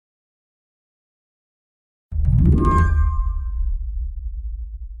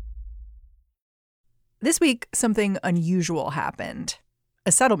This week, something unusual happened.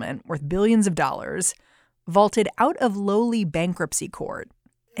 A settlement worth billions of dollars vaulted out of lowly bankruptcy court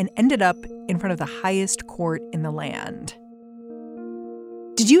and ended up in front of the highest court in the land.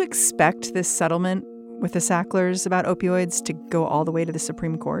 Did you expect this settlement with the Sacklers about opioids to go all the way to the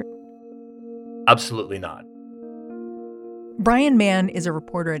Supreme Court? Absolutely not. Brian Mann is a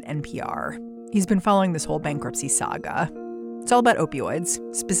reporter at NPR. He's been following this whole bankruptcy saga. It's all about opioids,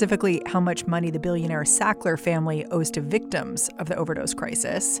 specifically how much money the billionaire Sackler family owes to victims of the overdose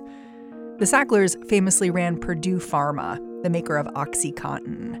crisis. The Sacklers famously ran Purdue Pharma, the maker of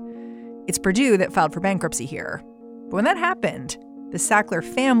OxyContin. It's Purdue that filed for bankruptcy here. But when that happened, the Sackler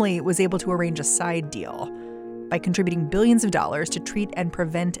family was able to arrange a side deal. By contributing billions of dollars to treat and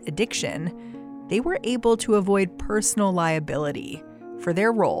prevent addiction, they were able to avoid personal liability for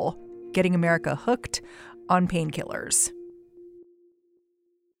their role getting America hooked on painkillers.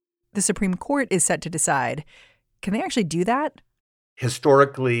 The Supreme Court is set to decide, can they actually do that?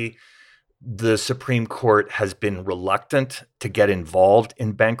 Historically, the Supreme Court has been reluctant to get involved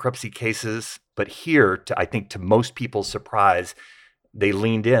in bankruptcy cases. But here, I think to most people's surprise, they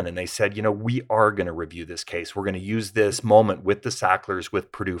leaned in and they said, we are going to review this case. We're going to use this moment with the Sacklers,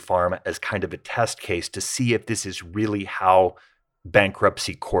 with Purdue Pharma as kind of a test case to see if this is really how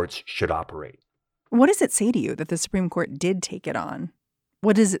bankruptcy courts should operate. What does it say to you that the Supreme Court did take it on?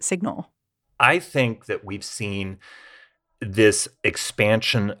 What does it signal? I think that we've seen this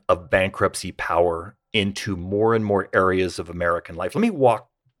expansion of bankruptcy power into more and more areas of American life. Let me walk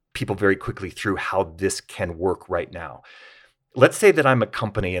people very quickly through how this can work right now. Let's say that I'm a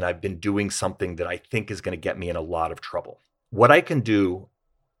company and I've been doing something that I think is going to get me in a lot of trouble. What I can do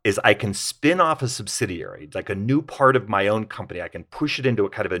is I can spin off a subsidiary, like a new part of my own company. I can push it into a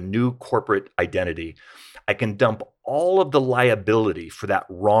kind of a new corporate identity. I can dump all of the liability for that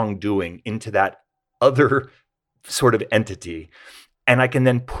wrongdoing into that other sort of entity. And I can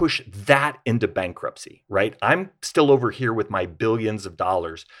then push that into bankruptcy, right? I'm still over here with my billions of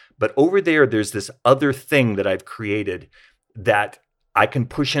dollars, but over there's this other thing that I've created that I can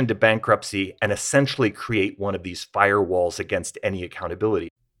push into bankruptcy and essentially create one of these firewalls against any accountability.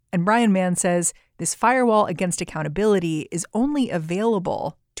 And Brian Mann says this firewall against accountability is only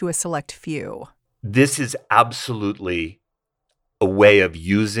available to a select few. This is absolutely a way of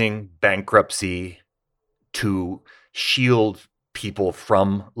using bankruptcy to shield people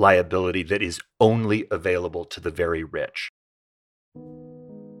from liability that is only available to the very rich.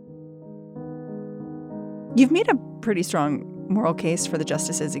 You've made a pretty strong moral case for the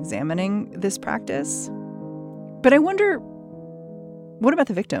justices examining this practice. But I wonder, what about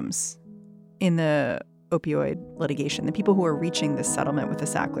the victims in the opioid litigation, the people who are reaching this settlement with the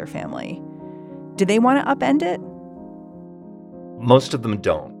Sackler family? Do they want to upend it? Most of them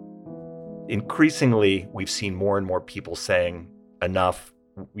don't. Increasingly, we've seen more and more people saying, enough,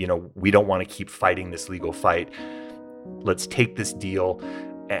 we don't want to keep fighting this legal fight. Let's take this deal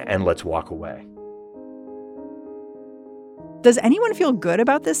and let's walk away. Does anyone feel good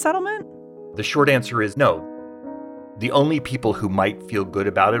about this settlement? The short answer is no. The only people who might feel good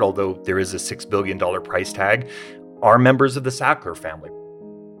about it, although there is a $6 billion price tag, are members of the Sackler family.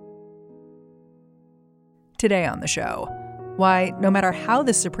 Today on the show, why no matter how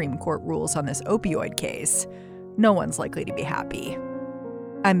the Supreme Court rules on this opioid case, no one's likely to be happy.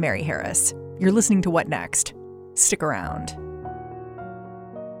 I'm Mary Harris. You're listening to What Next? Stick around.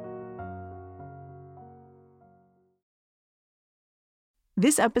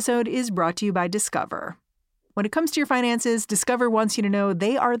 This episode is brought to you by Discover. When it comes to your finances, Discover wants you to know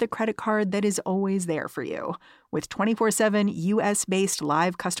they are the credit card that is always there for you. With 24/7 U.S.-based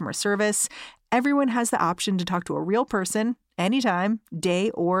live customer service, everyone has the option to talk to a real person anytime,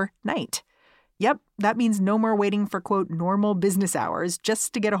 day or night. Yep, that means no more waiting for, quote, normal business hours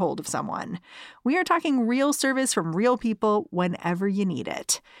just to get a hold of someone. We are talking real service from real people whenever you need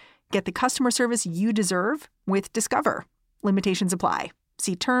it. Get the customer service you deserve with Discover. Limitations apply.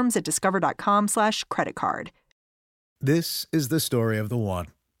 See terms at discover.com/creditcard. This is the story of the one.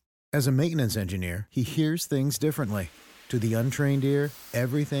 As a maintenance engineer, he hears things differently. To the untrained ear,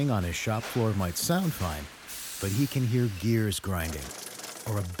 everything on his shop floor might sound fine, but he can hear gears grinding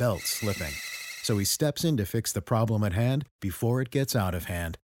or a belt slipping. So he steps in to fix the problem at hand before it gets out of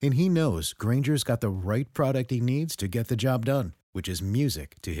hand. And he knows Grainger's got the right product he needs to get the job done, which is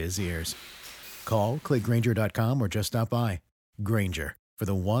music to his ears. Call, click Grainger.com, or just stop by. Grainger, for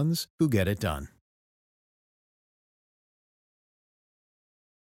the ones who get it done.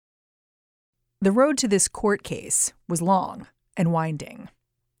 The road to this court case was long and winding.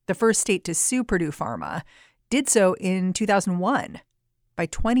 The first state to sue Purdue Pharma did so in 2001. By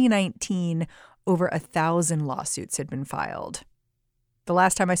 2019, over 1,000 lawsuits had been filed. The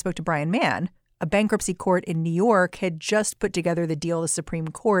last time I spoke to Brian Mann, a bankruptcy court in New York had just put together the deal the Supreme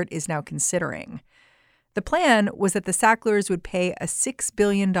Court is now considering. The plan was that the Sacklers would pay a $6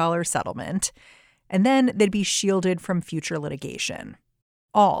 billion settlement, and then they'd be shielded from future litigation.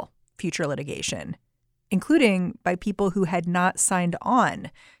 All future litigation, including by people who had not signed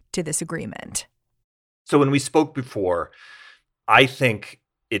on to this agreement. So when we spoke before, I think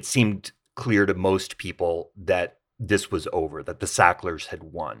it seemed clear to most people that this was over, that the Sacklers had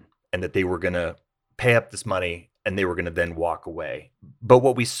won, and that they were going to pay up this money and they were going to then walk away. But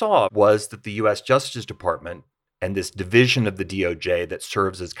what we saw was that the U.S. Justice Department and this division of the DOJ that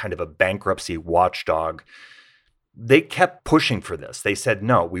serves as kind of a bankruptcy watchdog, they kept pushing for this. They said,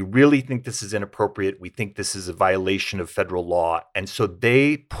 no, we really think this is inappropriate. We think this is a violation of federal law. And so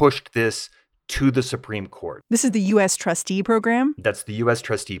they pushed this to the Supreme Court. This is the U.S. trustee program? That's the U.S.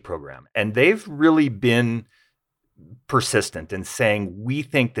 trustee program. And they've really been persistent in saying, we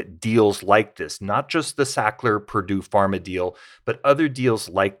think that deals like this, not just the Sackler-Purdue Pharma deal, but other deals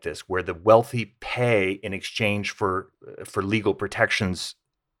like this, where the wealthy pay in exchange for legal protections,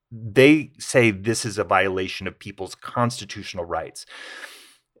 they say this is a violation of people's constitutional rights.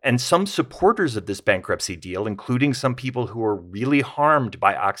 And some supporters of this bankruptcy deal, including some people who are really harmed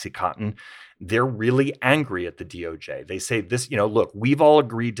by OxyContin, they're really angry at the DOJ. They say this, look, we've all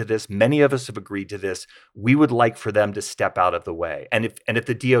agreed to this. Many of us have agreed to this. We would like for them to step out of the way. And if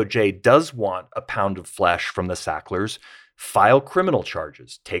the DOJ does want a pound of flesh from the Sacklers, file criminal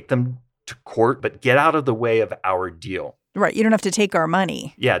charges, take them to court, but get out of the way of our deal. Right. You don't have to take our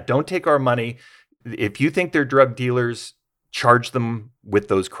money. Yeah, don't take our money. If you think they're drug dealers, charge them with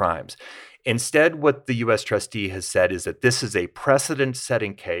those crimes. Instead, what the U.S. trustee has said is that this is a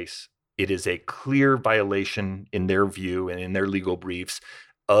precedent-setting case. It is a clear violation, in their view and in their legal briefs,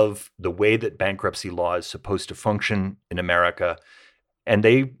 of the way that bankruptcy law is supposed to function in America. And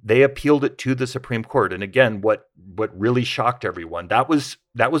they appealed it to the Supreme Court. And again, what really shocked everyone, that was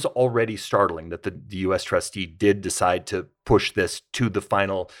already startling that the U.S. trustee did decide to push this to the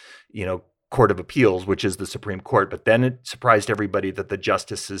final, Court of Appeals, which is the Supreme Court. But then it surprised everybody that the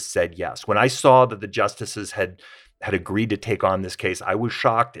justices said yes. When I saw that the justices had agreed to take on this case, I was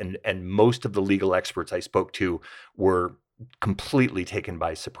shocked. And most of the legal experts I spoke to were completely taken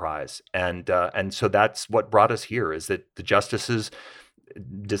by surprise. And so that's what brought us here, is that the justices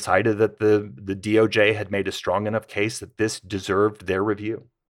decided that the DOJ had made a strong enough case that this deserved their review.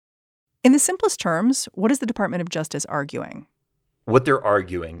 In the simplest terms, what is the Department of Justice arguing? What they're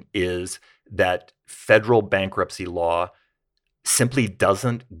arguing is that federal bankruptcy law simply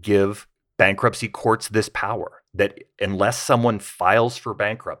doesn't give bankruptcy courts this power, that unless someone files for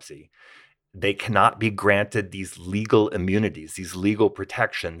bankruptcy, they cannot be granted these legal immunities, these legal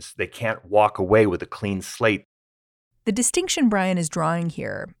protections. They can't walk away with a clean slate. The distinction Brian is drawing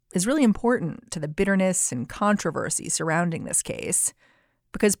here is really important to the bitterness and controversy surrounding this case,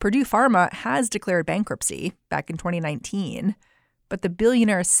 because Purdue Pharma has declared bankruptcy back in 2019, but the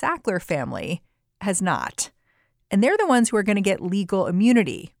billionaire Sackler family has not. And they're the ones who are going to get legal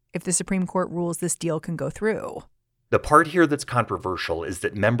immunity if the Supreme Court rules this deal can go through. The part here that's controversial is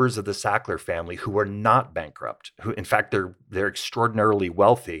that members of the Sackler family who are not bankrupt, who in fact they're extraordinarily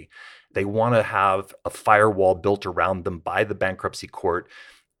wealthy, they want to have a firewall built around them by the bankruptcy court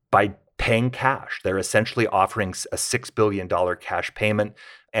by paying cash. They're essentially offering a $6 billion cash payment,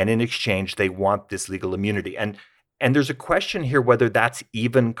 and in exchange, they want this legal immunity. And there's a question here whether that's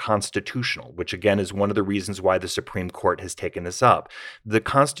even constitutional, which again is one of the reasons why the Supreme Court has taken this up. The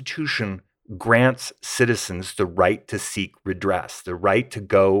Constitution grants citizens the right to seek redress, the right to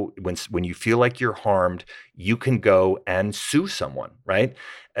go when you feel like you're harmed, you can go and sue someone, right?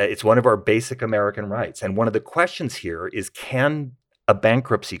 It's one of our basic American rights. And one of the questions here is, can a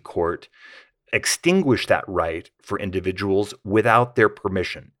bankruptcy court extinguish that right for individuals without their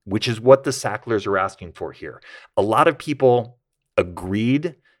permission, which is what the Sacklers are asking for here. A lot of people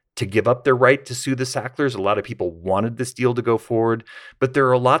agreed to give up their right to sue the Sacklers. A lot of people wanted this deal to go forward, but there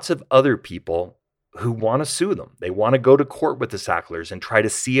are lots of other people who want to sue them. They want to go to court with the Sacklers and try to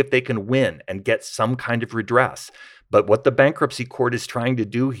see if they can win and get some kind of redress. But what the bankruptcy court is trying to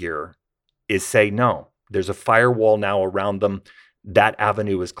do here is say, no, there's a firewall now around them. That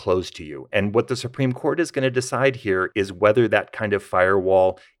avenue is closed to you. And what the Supreme Court is going to decide here is whether that kind of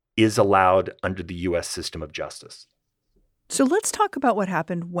firewall is allowed under the U.S. system of justice. So let's talk about what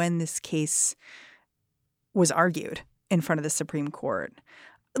happened when this case was argued in front of the Supreme Court.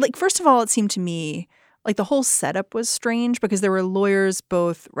 First of all, it seemed to me like the whole setup was strange because there were lawyers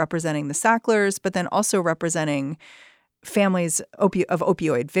both representing the Sacklers, but then also representing families of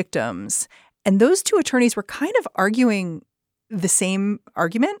opioid victims. And those two attorneys were kind of arguing the same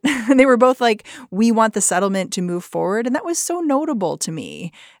argument. They were both like, we want the settlement to move forward. And that was so notable to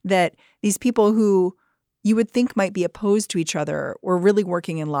me that these people who you would think might be opposed to each other were really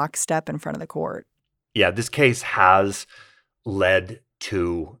working in lockstep in front of the court. Yeah, this case has led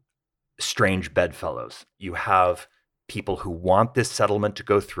to strange bedfellows. You have people who want this settlement to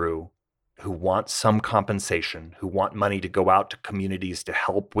go through, who want some compensation, who want money to go out to communities to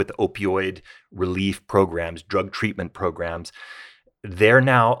help with opioid relief programs, drug treatment programs. They're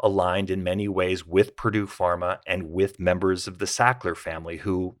now aligned in many ways with Purdue Pharma and with members of the Sackler family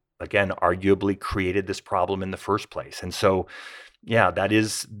who, again, arguably created this problem in the first place. And so, yeah, that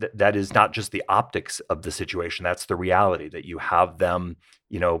is not just the optics of the situation. That's the reality that you have them,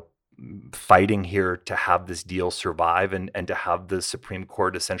 fighting here to have this deal survive and to have the Supreme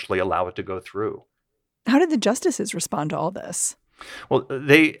Court essentially allow it to go through. How did the justices respond to all this? Well,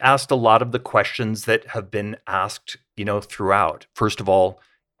 they asked a lot of the questions that have been asked, throughout. First of all,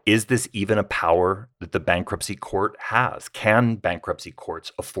 is this even a power that the bankruptcy court has? Can bankruptcy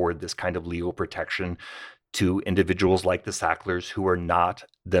courts afford this kind of legal protection to individuals like the Sacklers who are not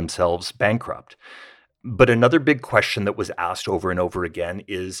themselves bankrupt? But another big question that was asked over and over again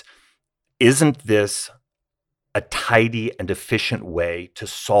is, isn't this a tidy and efficient way to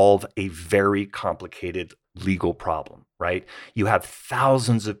solve a very complicated legal problem, right? You have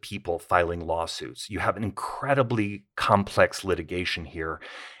thousands of people filing lawsuits. You have an incredibly complex litigation here.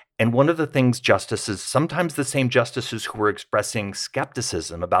 And one of the things justices, sometimes the same justices who were expressing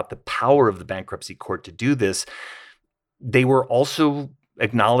skepticism about the power of the bankruptcy court to do this, they were also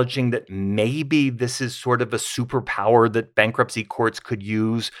acknowledging that maybe this is sort of a superpower that bankruptcy courts could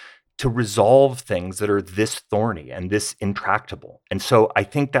use to resolve things that are this thorny and this intractable. And so I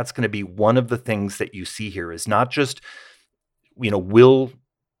think that's going to be one of the things that you see here is not just, will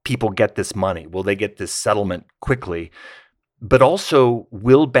people get this money? Will they get this settlement quickly? But also,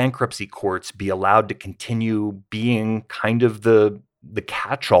 will bankruptcy courts be allowed to continue being kind of the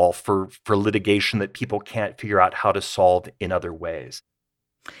catch-all for litigation that people can't figure out how to solve in other ways?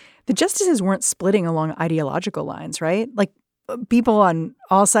 The justices weren't splitting along ideological lines, right? Like, people on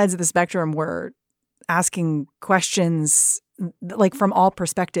all sides of the spectrum were asking questions like from all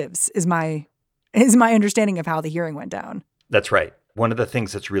perspectives is my understanding of how the hearing went down. That's right. One of the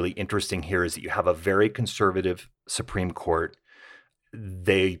things that's really interesting here is that you have a very conservative Supreme Court.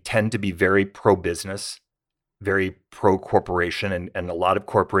 They tend to be very pro-business, very pro-corporation, and a lot of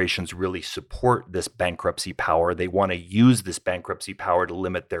corporations really support this bankruptcy power. They want to use this bankruptcy power to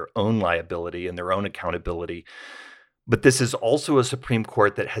limit their own liability and their own accountability. But this is also a Supreme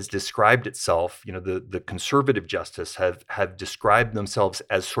Court that has described itself, the conservative justices have described themselves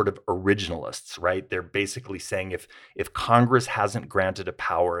as sort of originalists, right? They're basically saying if Congress hasn't granted a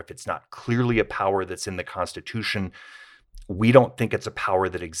power, if it's not clearly a power that's in the Constitution, we don't think it's a power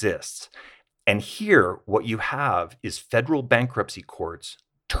that exists. And here, what you have is federal bankruptcy courts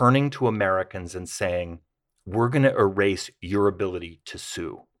turning to Americans and saying, we're going to erase your ability to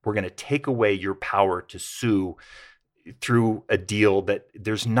sue. We're going to take away your power to sue through a deal that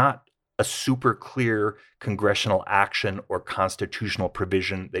there's not a super clear congressional action or constitutional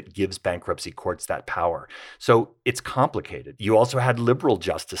provision that gives bankruptcy courts that power. So it's complicated. You also had liberal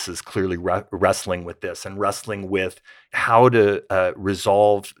justices clearly wrestling with this and wrestling with how to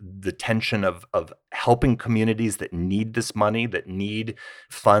resolve the tension of helping communities that need this money, that need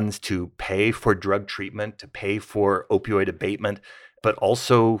funds to pay for drug treatment, to pay for opioid abatement, but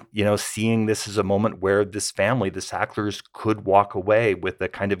also, seeing this as a moment where this family, the Sacklers, could walk away with a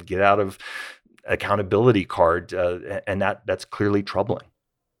kind of get out of accountability card. And that's clearly troubling.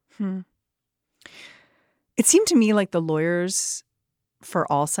 It seemed to me like the lawyers for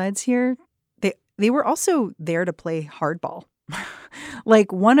all sides here, they were also there to play hardball.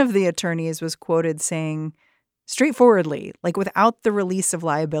 Like one of the attorneys was quoted saying straightforwardly, like without the release of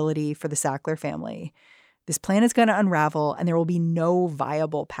liability for the Sackler family, this plan is going to unravel and there will be no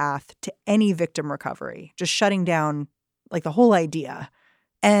viable path to any victim recovery, just shutting down like the whole idea.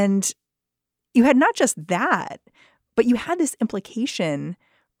 And you had not just that, but you had this implication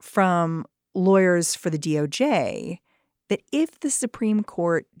from lawyers for the DOJ that if the Supreme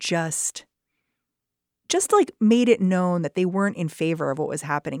Court just like made it known that they weren't in favor of what was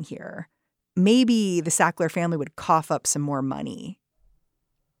happening here, maybe the Sackler family would cough up some more money.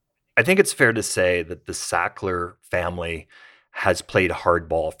 I think it's fair to say that the Sackler family has played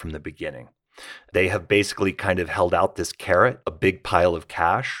hardball from the beginning. They have basically kind of held out this carrot, a big pile of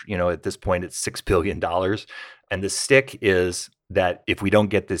cash. At this point, it's $6 billion. And the stick is that if we don't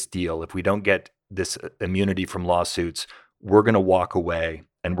get this deal, if we don't get this immunity from lawsuits, we're going to walk away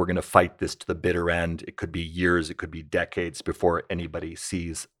and we're going to fight this to the bitter end. It could be years, it could be decades before anybody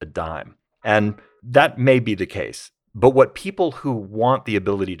sees a dime. And that may be the case. But what people who want the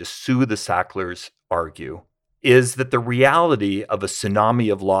ability to sue the Sacklers argue is that the reality of a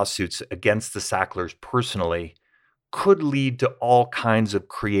tsunami of lawsuits against the Sacklers personally could lead to all kinds of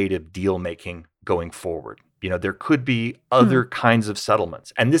creative deal-making going forward. There could be other kinds of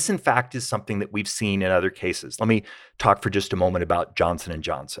settlements. And this, in fact, is something that we've seen in other cases. Let me talk for just a moment about Johnson &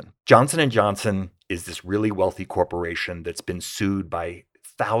 Johnson. Johnson & Johnson is this really wealthy corporation that's been sued by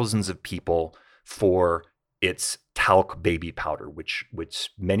thousands of people for its talc baby powder, which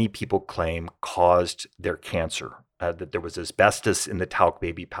many people claim caused their cancer. That there was asbestos in the talc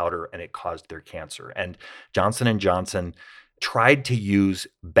baby powder and it caused their cancer. And Johnson & Johnson tried to use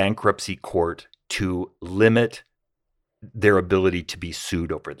bankruptcy court to limit their ability to be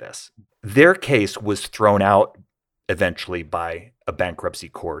sued over this. Their case was thrown out eventually by a bankruptcy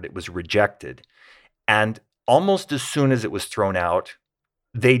court. It was rejected. And almost as soon as it was thrown out,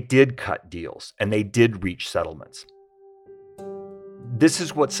 they did cut deals and they did reach settlements. This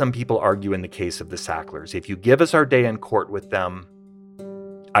is what some people argue in the case of the Sacklers. If you give us our day in court with them,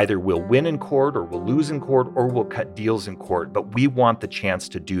 either we'll win in court or we'll lose in court or we'll cut deals in court. But we want the chance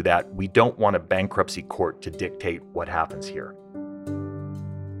to do that. We don't want a bankruptcy court to dictate what happens here.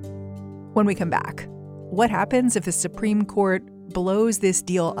 When we come back, what happens if the Supreme Court blows this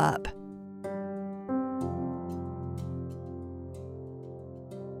deal up?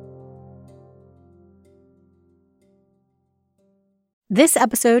 This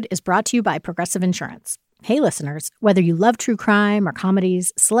episode is brought to you by Progressive Insurance. Hey, listeners, whether you love true crime or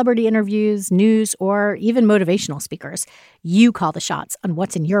comedies, celebrity interviews, news, or even motivational speakers, you call the shots on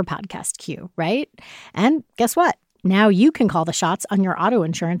what's in your podcast queue, right? And guess what? Now you can call the shots on your auto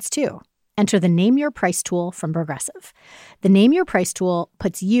insurance, too. Enter the Name Your Price tool from Progressive. The Name Your Price tool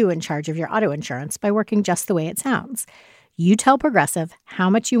puts you in charge of your auto insurance by working just the way it sounds. You tell Progressive how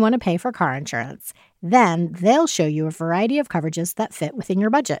much you want to pay for car insurance. Then they'll show you a variety of coverages that fit within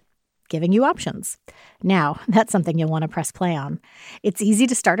your budget, giving you options. Now, that's something you'll want to press play on. It's easy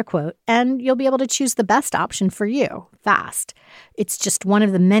to start a quote, and you'll be able to choose the best option for you fast. It's just one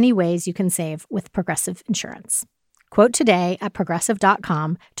of the many ways you can save with Progressive Insurance. Quote today at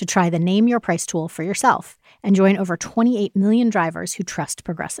Progressive.com to try the Name Your Price tool for yourself and join over 28 million drivers who trust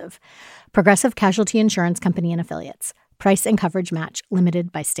Progressive. Progressive Casualty Insurance Company and Affiliates. Price and coverage match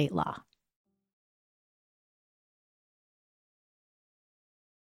limited by state law.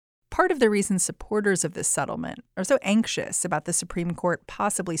 Part of the reason supporters of this settlement are so anxious about the Supreme Court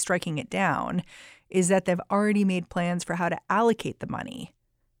possibly striking it down is that they've already made plans for how to allocate the money.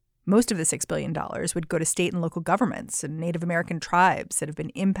 Most of the $6 billion would go to state and local governments and Native American tribes that have been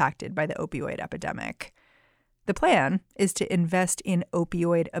impacted by the opioid epidemic. The plan is to invest in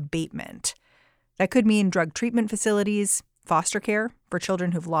opioid abatement. That could mean drug treatment facilities, foster care for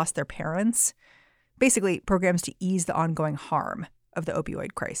children who've lost their parents, basically programs to ease the ongoing harm of the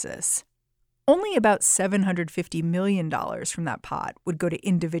opioid crisis. Only about $750 million from that pot would go to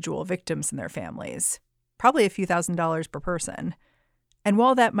individual victims and their families, probably a few $1,000s per person. And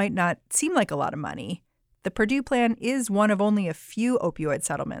while that might not seem like a lot of money, the Purdue Plan is one of only a few opioid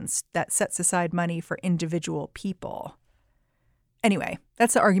settlements that sets aside money for individual people. Anyway,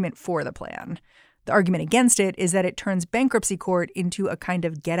 that's the argument for the plan. The argument against it is that it turns bankruptcy court into a kind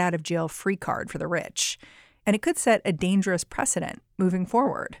of get-out-of-jail-free card for the rich. And it could set a dangerous precedent moving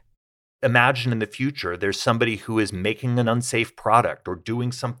forward. Imagine in the future there's somebody who is making an unsafe product or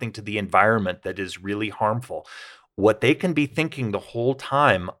doing something to the environment that is really harmful. What they can be thinking the whole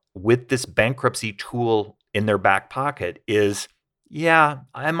time with this bankruptcy tool in their back pocket is, yeah,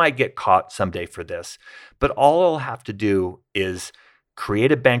 I might get caught someday for this, but all I'll have to do is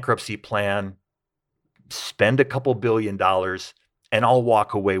create a bankruptcy plan, spend a couple $1 billion, and I'll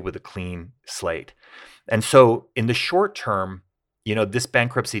walk away with a clean slate. And so in the short term, this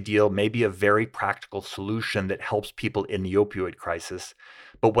bankruptcy deal may be a very practical solution that helps people in the opioid crisis.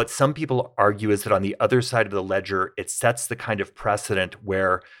 But what some people argue is that on the other side of the ledger, it sets the kind of precedent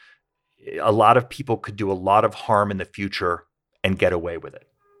where a lot of people could do a lot of harm in the future and get away with it.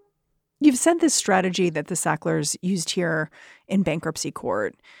 You've said this strategy that the Sacklers used here in bankruptcy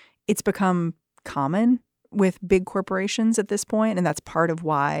court, it's become common with big corporations at this point, and that's part of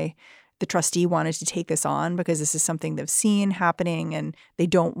why the trustee wanted to take this on, because this is something they've seen happening and they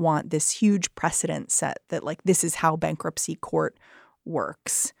don't want this huge precedent set that this is how bankruptcy court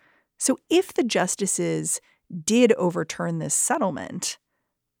works. So if the justices did overturn this settlement,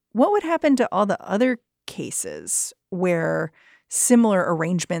 what would happen to all the other cases where similar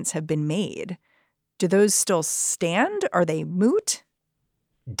arrangements have been made? Do those still stand? Are they moot?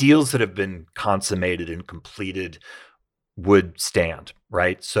 deals that have been consummated and completed would stand,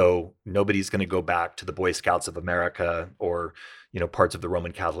 right? So nobody's going to go back to the Boy Scouts of America or, parts of the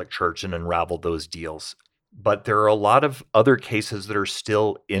Roman Catholic Church and unravel those deals. But there are a lot of other cases that are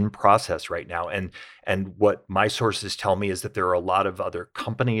still in process right now. And what my sources tell me is that there are a lot of other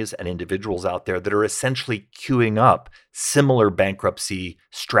companies and individuals out there that are essentially queuing up similar bankruptcy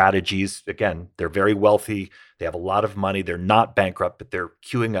strategies. Again, they're very wealthy. They have a lot of money. They're not bankrupt, but they're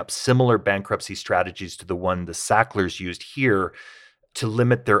queuing up similar bankruptcy strategies to the one the Sacklers used here to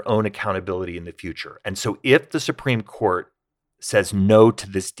limit their own accountability in the future. And so if the Supreme Court says no to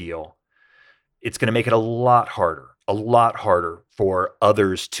this deal, it's going to make it a lot harder for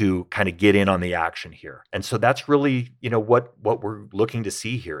others to kind of get in on the action here. And so that's really, what we're looking to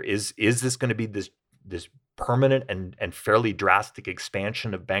see here is this going to be this permanent and fairly drastic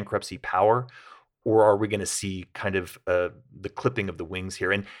expansion of bankruptcy power, or are we going to see kind of the clipping of the wings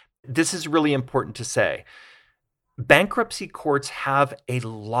here? And this is really important to say. Bankruptcy courts have a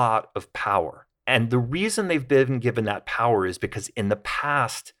lot of power. And the reason they've been given that power is because in the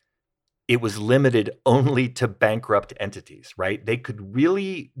past, it was limited only to bankrupt entities, right? They could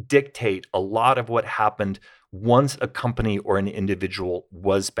really dictate a lot of what happened once a company or an individual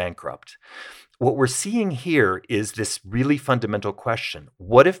was bankrupt. What we're seeing here is this really fundamental question.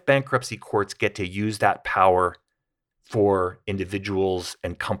 What if bankruptcy courts get to use that power for individuals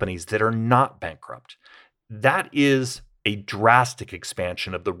and companies that are not bankrupt? That is a drastic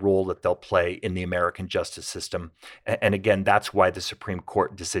expansion of the role that they'll play in the American justice system. And again, that's why the Supreme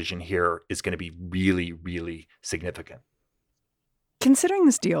Court decision here is going to be really, really significant. Considering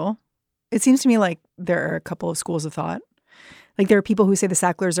this deal, it seems to me like there are a couple of schools of thought. Like there are people who say the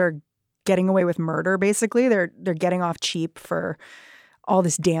Sacklers are getting away with murder, basically. They're getting off cheap for all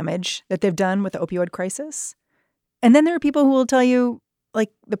this damage that they've done with the opioid crisis. And then there are people who will tell you, like,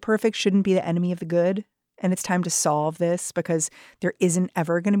 the perfect shouldn't be the enemy of the good. And it's time to solve this because there isn't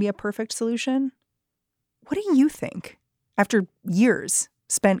ever going to be a perfect solution. What do you think after years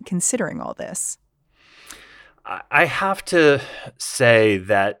spent considering all this? I have to say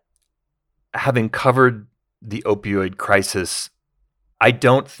that having covered the opioid crisis, I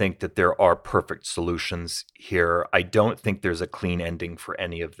don't think that there are perfect solutions here. I don't think there's a clean ending for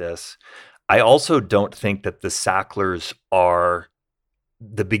any of this. I also don't think that the Sacklers are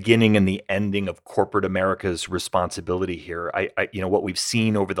the beginning and the ending of corporate America's responsibility here. What we've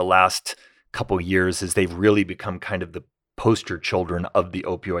seen over the last couple of years is they've really become kind of the poster children of the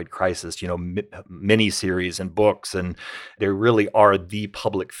opioid crisis, miniseries and books, and they really are the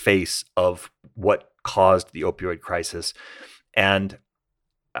public face of what caused the opioid crisis. And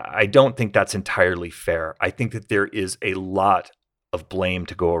I don't think that's entirely fair. I think that there is a lot of blame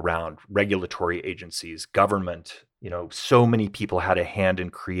to go around. Regulatory agencies, government, so many people had a hand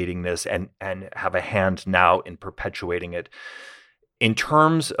in creating this and have a hand now in perpetuating it. In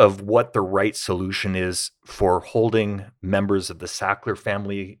terms of what the right solution is for holding members of the Sackler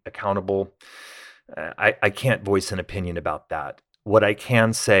family accountable, I can't voice an opinion about that. What I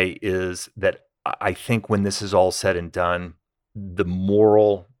can say is that I think when this is all said and done, the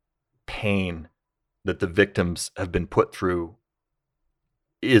moral pain that the victims have been put through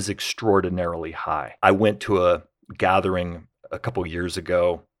is extraordinarily high. I went to a gathering a couple years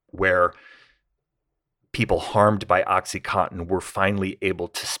ago where people harmed by OxyContin were finally able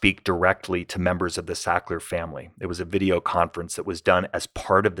to speak directly to members of the Sackler family. It was a video conference that was done as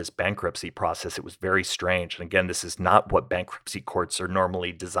part of this bankruptcy process. It was very strange. And again, this is not what bankruptcy courts are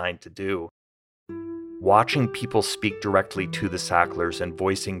normally designed to do. Watching people speak directly to the Sacklers and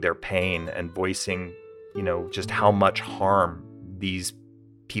voicing their pain and voicing, just how much harm these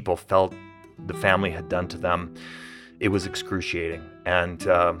people felt the family had done to them, it was excruciating. And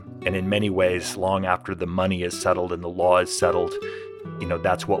in many ways, long after the money is settled and the law is settled,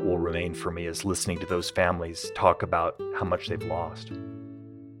 that's what will remain for me, is listening to those families talk about how much they've lost.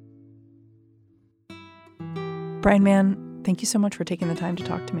 Brian Mann, thank you so much for taking the time to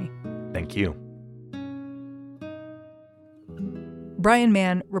talk to me. Thank you. Brian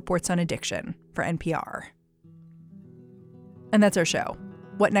Mann reports on addiction for NPR. And that's our show.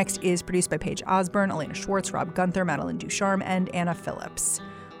 What Next is produced by Paige Osborne, Elena Schwartz, Rob Gunther, Madeline Ducharme, and Anna Phillips.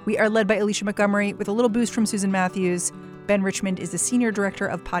 We are led by Alicia Montgomery with a little boost from Susan Matthews. Ben Richmond is the Senior Director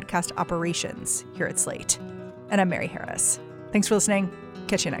of Podcast Operations here at Slate. And I'm Mary Harris. Thanks for listening.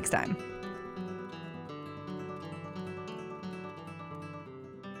 Catch you next time.